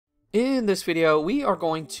In this video, we are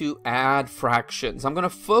going to add fractions. I'm going to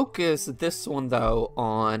focus this one, though,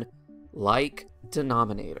 on like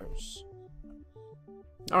denominators.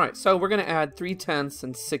 Alright, so we're going to add 3/10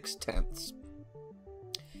 and 6/10.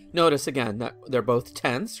 Notice again that they're both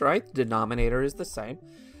tenths, right? The denominator is the same.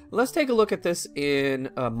 Let's take a look at this in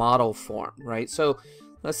a model form, right? So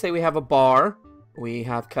let's say we have a bar. We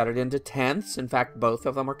have cut it into tenths. In fact, both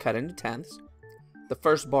of them are cut into tenths. The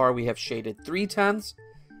first bar we have shaded 3/10.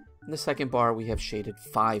 In the second bar, we have shaded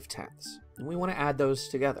 5/10, and we want to add those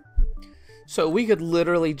together. So we could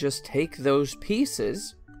literally just take those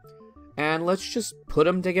pieces and let's just put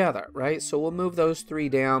them together, right? So we'll move those 3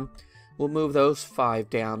 down, we'll move those 5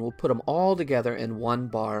 down, we'll put them all together in one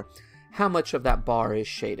bar. How much of that bar is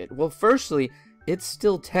shaded? Well, firstly, it's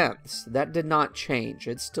still tenths. That did not change.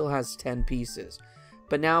 It still has 10 pieces.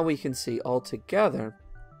 But now we can see all together,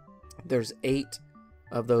 there's 8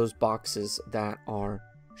 of those boxes that are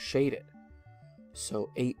shaded. So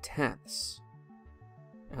 8/10.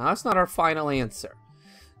 Now that's not our final answer.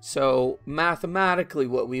 So mathematically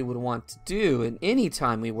what we would want to do, and any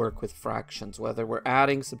time we work with fractions, whether we're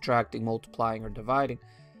adding, subtracting, multiplying, or dividing,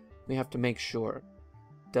 we have to make sure,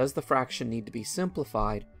 does the fraction need to be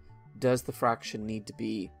simplified? Does the fraction need to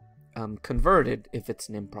be converted if it's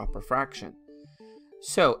an improper fraction?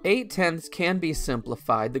 So 8/10 can be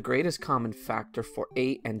simplified. The greatest common factor for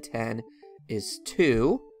 8 and 10 is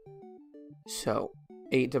 2. So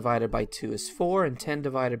 8 divided by 2 is 4, and 10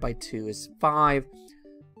 divided by 2 is 5.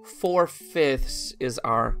 4/5 is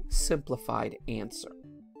our simplified answer.